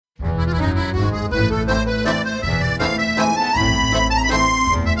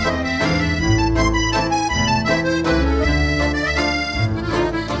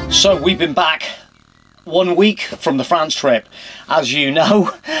So we've been back 1 week from the France trip. As you know,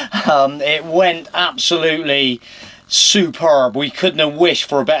 it went absolutely superb. We couldn't have wished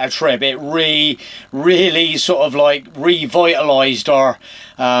for a better trip. It really sort of like revitalised our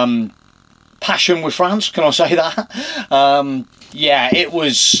passion with France, can I say that? Yeah, it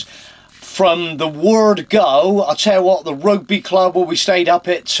was from the word go. I'll tell you what, the rugby club where we stayed up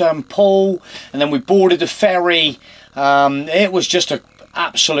at Pau, and then we boarded the ferry. It was just a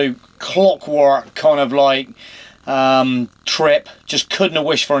absolute clockwork kind of like trip. Just couldn't have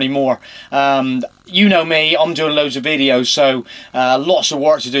wished for any more. You know me, I'm doing loads of videos, so lots of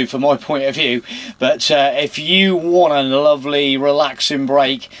work to do from my point of view. But if you want a lovely relaxing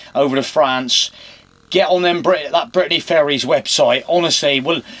break over to France, get on that Brittany Ferries website. Honestly,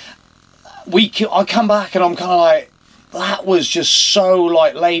 well, I come back and I'm kind of like, that was just so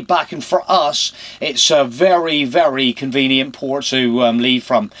like laid back, and for us it's a very convenient port to leave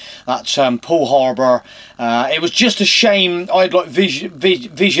from. That's Pau Harbour. It was just a shame. I had like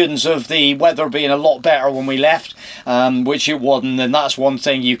visions of the weather being a lot better when we left, which it wasn't, and that's one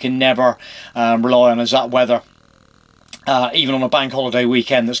thing you can never rely on, is that weather. Even on a bank holiday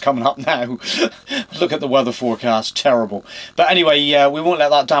weekend that's coming up now. Look at the weather forecast, terrible. But anyway, we won't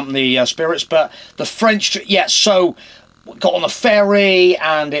let that dampen the spirits. But the French, yeah, so got on the ferry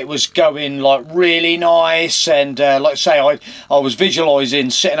and it was going like really nice, and like I say, I was visualising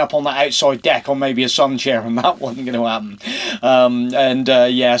sitting up on that outside deck on maybe a sun chair, and that wasn't going to happen.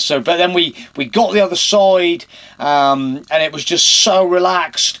 Yeah, so but then we got the other side, and it was just so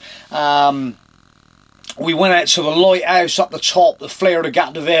relaxed. We went out to the lighthouse up the top, the Flare de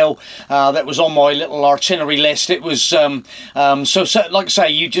Gat de Ville, that was on my little itinerary list. It was, so like I say,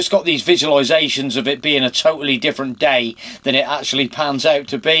 you just got these visualisations of it being a totally different day than it actually pans out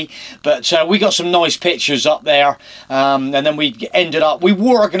to be. But we got some nice pictures up there, and then we ended up, we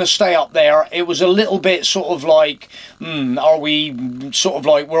were going to stay up there. It was a little bit sort of like, are we sort of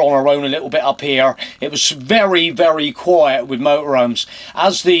like we're on our own a little bit up here. It was very quiet with motorhomes.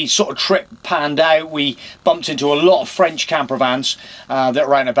 As the sort of trip panned out, we bumped into a lot of French camper vans that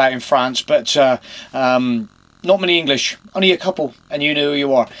ran about in France, but not many English, only a couple, and you know who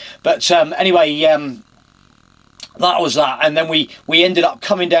you are. But anyway, that was that, and then we ended up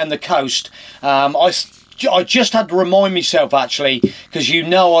coming down the coast. I just had to remind myself, actually, because you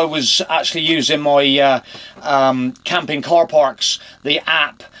know I was actually using my camping car parks, the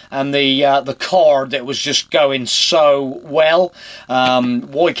app, and the card that was just going so well.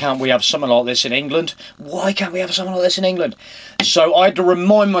 Why can't we have something like this in England? Why can't we have something like this in England? So I had to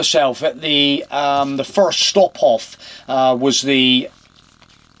remind myself at the first stop off was the,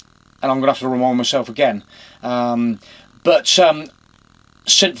 and I'm gonna have to remind myself again, but St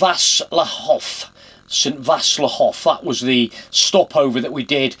Vaslahoff, that was the stopover that we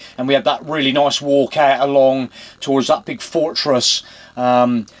did, and we had that really nice walk out along towards that big fortress.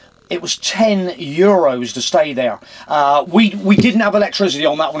 It was €10 to stay there. We didn't have electricity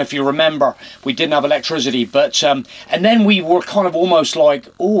on that one, if you remember. We didn't have electricity, but and then we were kind of almost like,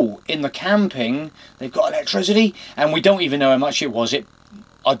 oh, in the camping they've got electricity, and we don't even know how much it was.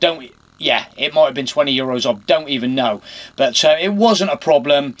 Yeah, it might have been €20. I don't even know, but it wasn't a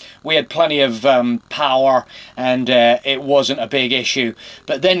problem. We had plenty of power, and it wasn't a big issue.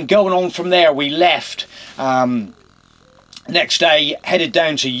 But then going on from there, we left. Next day, headed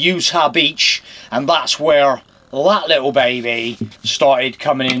down to Utah Beach, and that's where that little baby started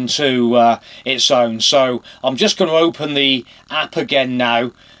coming into its own. So I'm just going to open the app again now,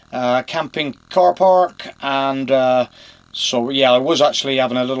 camping car park, and so yeah, I was actually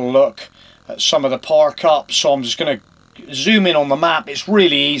having a little look at some of the park up, so I'm just going to zoom in on the map. It's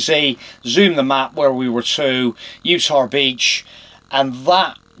really easy. Zoom the map where we were to, Utah Beach, and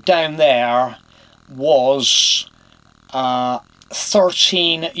that down there was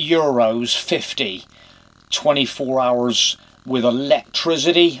 €13.50, 24 hours with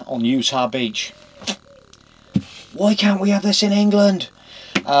electricity on Utah Beach. Why can't we have this in England?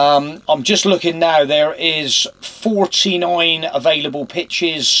 I'm just looking now. There is 49 available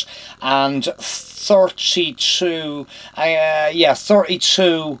pitches and 32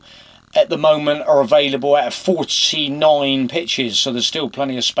 32 at the moment are available out of 49 pitches, so there's still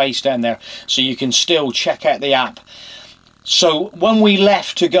plenty of space down there, so you can still check out the app. So when we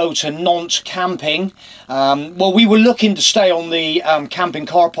left to go to Nantes camping, well, we were looking to stay on the camping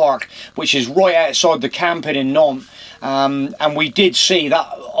car park, which is right outside the camping in Nantes, and we did see that,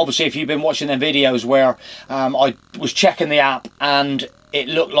 obviously, if you've been watching the videos where I was checking the app, and it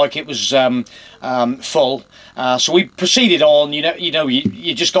looked like it was full. So we proceeded on. You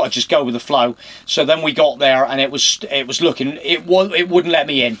just got to just go with the flow. So then we got there, and it was looking, it wouldn't let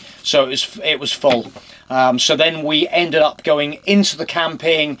me in, so it was full. So then we ended up going into the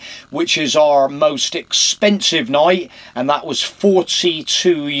camping, which is our most expensive night, and that was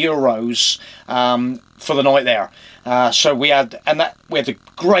 €42 for the night there. So we had a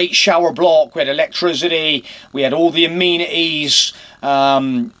great shower block, we had electricity, we had all the amenities.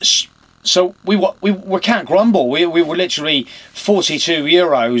 So we can't grumble. We were literally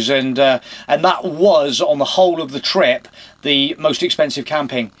 €42, and that was, on the whole of the trip, the most expensive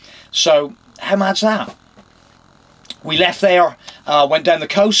camping. So how mad's that? We left there, went down the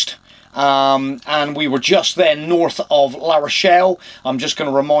coast, and we were just then north of La Rochelle. I'm just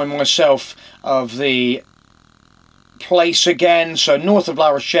going to remind myself of the place again. So north of La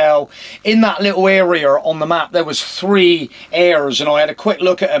Rochelle, in that little area on the map, there was 3 airs, and I had a quick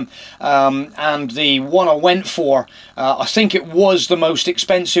look at them, and the one I went for, I think it was the most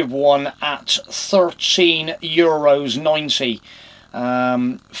expensive one at €13.90.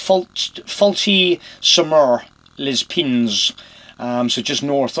 Faulty Summer Les Pins, so just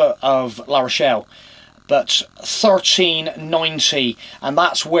north of La Rochelle, but $13.90, and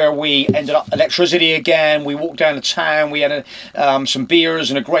that's where we ended up. Electricity again. We walked down the town. We had some beers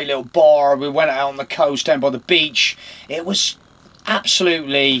and a great little bar. We went out on the coast down by the beach. It was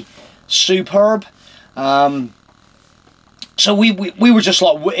absolutely superb. So we were just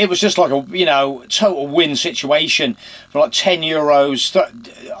like, it was just like a total win situation for like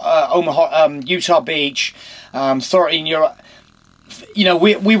 €10. Omaha, Utah Beach, €13.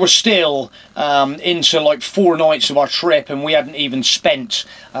 We were still into like 4 nights of our trip, and we hadn't even spent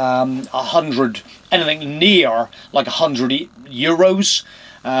anything near like €100.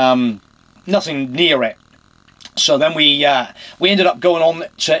 Nothing near it. So then we ended up going on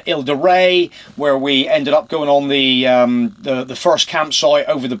to Ile de Ré, where we ended up going on the first campsite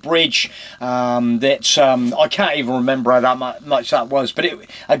over the bridge. I can't even remember how much that was, but it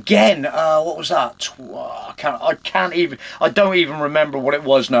again, what was that? I don't even remember what it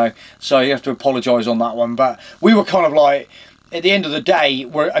was now. So you have to apologise on that one. But we were kind of like, at the end of the day,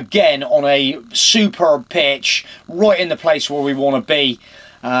 we're again on a superb pitch, right in the place where we want to be.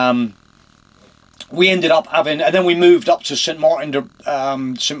 We ended up having, and then we moved up to St Martin de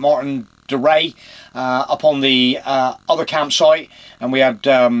Ré, up on the other campsite, and we had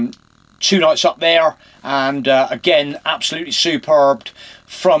 2 nights up there, and again, absolutely superb.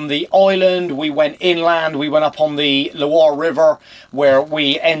 From the island, we went inland. We went up on the Loire River, where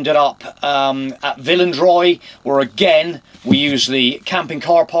we ended up at Villandroy, where again we used the camping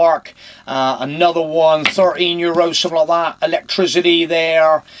car park. Another one, €13, something like that. Electricity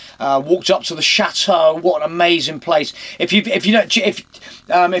there. Walked up to the chateau. What an amazing place! If you're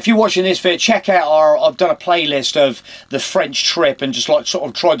watching this video, check out I've done a playlist of the French trip, and just like sort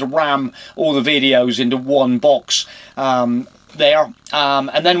of tried to ram all the videos into one box. There,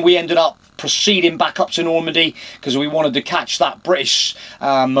 and then we ended up proceeding back up to Normandy, because we wanted to catch that British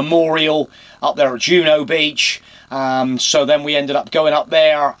memorial up there at Juno Beach. So then we ended up going up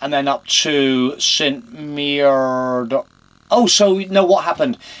there, and then up to Saint-Mere. Oh, so no, what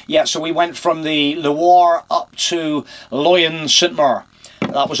happened? Yeah, so we went from the Loire up to Loyen-Saint-Mer.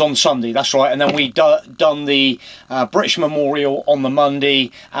 That was on Sunday, that's right. And then we done the British Memorial on the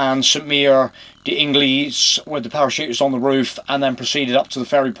Monday, and Saint-Mere d'Inglis with the parachuters on the roof, and then proceeded up to the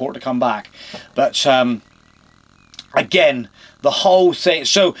ferry port to come back. But again, the whole thing.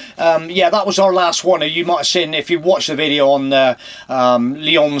 So yeah, that was our last one. You might have seen, if you watched the video on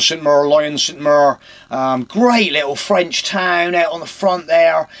Lyon-Saint-Mer, Loyen-Saint-Mer, great little French town out on the front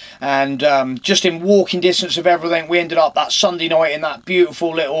there, and just in walking distance of everything. We ended up that Sunday night in that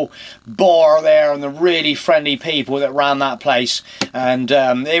beautiful little bar there, and the really friendly people that ran that place, and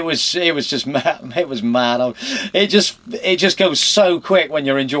it was just mad. It was mad. It just goes so quick when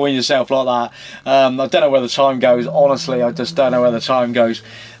you're enjoying yourself like that. I don't know where the time goes, honestly. I just don't know where the time goes.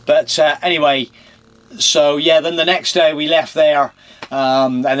 But anyway, so yeah, then the next day we left there,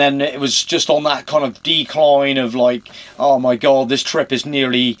 and then it was just on that kind of decline of like, oh my god, this trip is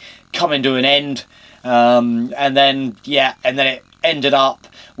nearly coming to an end. And then yeah, and then it ended up,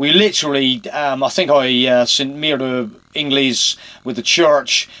 we literally I think Saint-Mere d'Inglis with the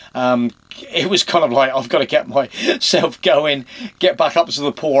church, it was kind of like, I've got to get myself going, get back up to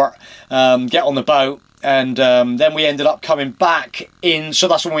the port, get on the boat. And then we ended up coming back in, so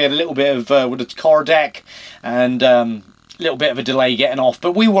that's when we had a little bit of with the car deck, and a little bit of a delay getting off.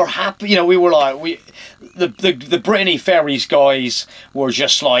 But we were happy, we were like, the Brittany Ferries guys were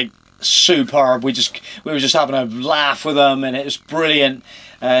just like superb. We were just having a laugh with them, and it was brilliant.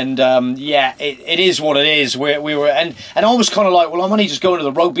 And yeah, it is what it is. We were and I was kind of like, well, I'm only just going to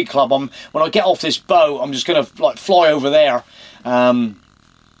the rugby club. When I get off this boat, I'm just gonna like fly over there.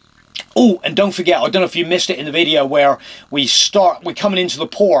 Oh, and don't forget, I don't know if you missed it in the video where we're coming into the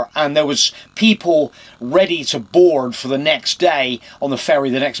port, and there was people ready to board for the next day on the ferry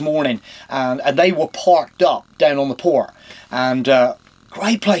the next morning, and they were parked up down on the port, and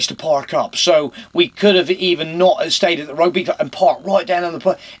great place to park up. So we could have even not stayed at the rugby club and parked right down on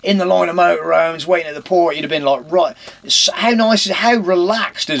the in the line of motorhomes waiting at the port. You'd have been like, right, how nice, how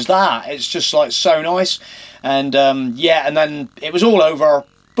relaxed is that? It's just like so nice. And yeah, and then it was all over.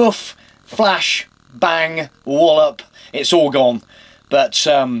 Boof, flash, bang, wallop, it's all gone. But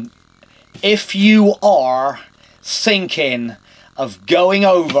if you are thinking of going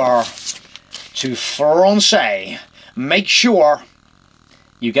over to France, make sure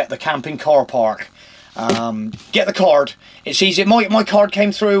you get the camping car park. Get the card. It's easy. My card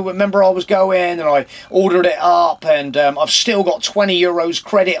came through. Remember, I was going and I ordered it up, and I've still got 20 euros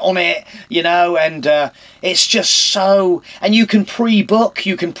credit on it, you know, and it's just so. And you can pre-book.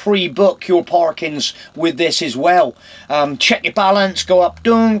 You can pre-book your parkings with this as well. Check your balance. Go up,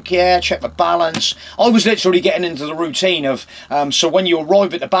 dunk. Yeah, check the balance. I was literally getting into the routine of so when you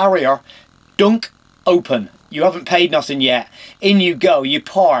arrive at the barrier, dunk, open. You haven't paid nothing yet. In you go, you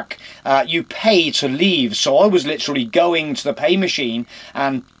park, you pay to leave. So I was literally going to the pay machine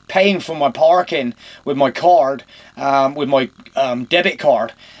and paying for my parking with my card, with my debit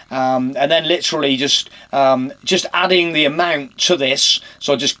card, and then literally just adding the amount to this.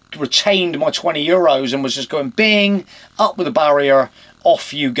 So I just retained my 20 euros and was just going bing, up with the barrier,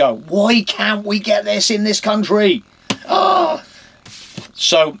 off you go. Why can't we get this in this country? Oh.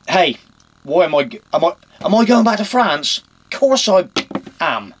 So, hey, why am I going back to France? Of course I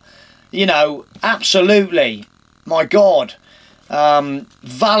am. You know, absolutely. My God.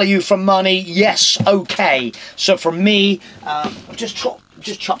 Value for money, yes, okay. So for me, I've just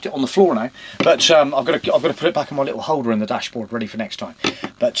chucked it on the floor now. But I've got to put it back in my little holder in the dashboard, ready for next time.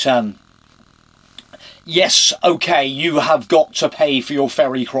 But yes, okay, you have got to pay for your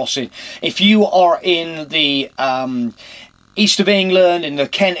ferry crossing. If you are in the east of England, in the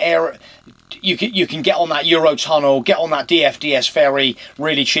Kent area, you can get on that Eurotunnel, get on that DFDS ferry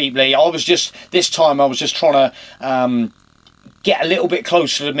really cheaply. This time I was just trying to get a little bit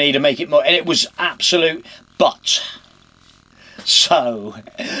closer to me to make it more, and it was absolute. But so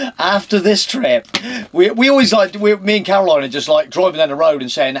after this trip, we always like, me and Caroline are just like driving down the road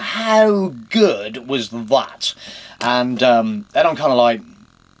and saying, how good was that? And then I'm kind of like,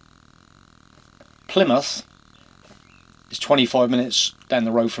 Plymouth is 25 minutes down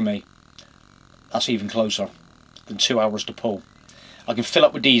the road from me. That's even closer than 2 hours to pull. I can fill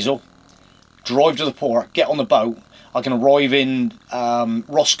up with diesel, drive to the port, get on the boat. I can arrive in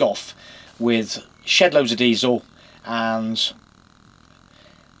Roscoff with shed loads of diesel, and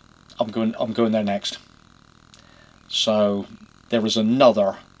I'm going there next. So there is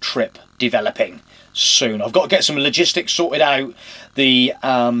another trip developing soon. I've got to get some logistics sorted out. The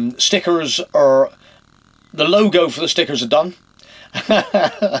stickers are, the logo for the stickers are done.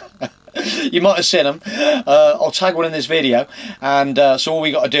 You might have seen them. I'll tag one in this video, and so all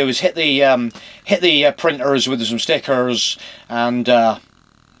we got to do is hit the printers with some stickers, and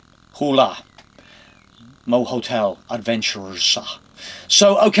hula, Mo Hotel Adventures.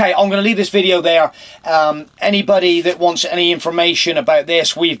 So okay, I'm going to leave this video there. Anybody that wants any information about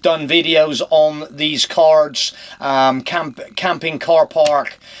this, we've done videos on these cards, camping car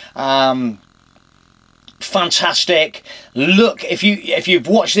park. Fantastic. Look, if you've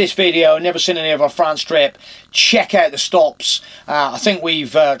watched this video and never seen any of our France trip, check out the stops. I think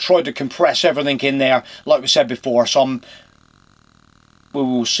we've tried to compress everything in there, like we said before. So we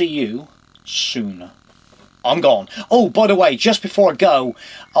will see you soon. I'm gone. Oh, by the way, just before I go,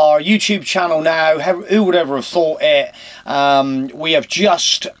 our YouTube channel now, who would ever have thought it, we have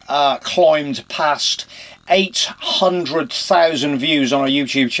just climbed past 800,000 views on our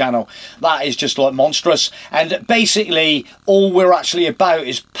YouTube channel. That is just like monstrous. And basically all we're actually about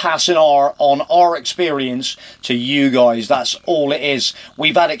is passing on our experience to you guys. That's all it is.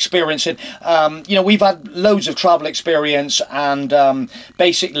 We've had experience in, you know, we've had loads of travel experience, and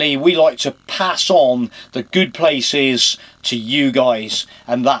basically we like to pass on the good places to you guys,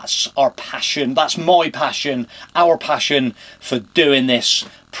 and that's our passion. That's my passion, our passion for doing this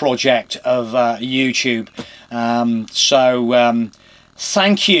project of YouTube.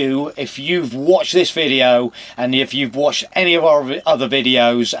 Thank you if you've watched this video, and if you've watched any of our other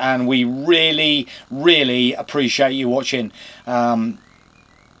videos, and we really appreciate you watching.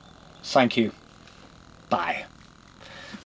 Thank you. Bye.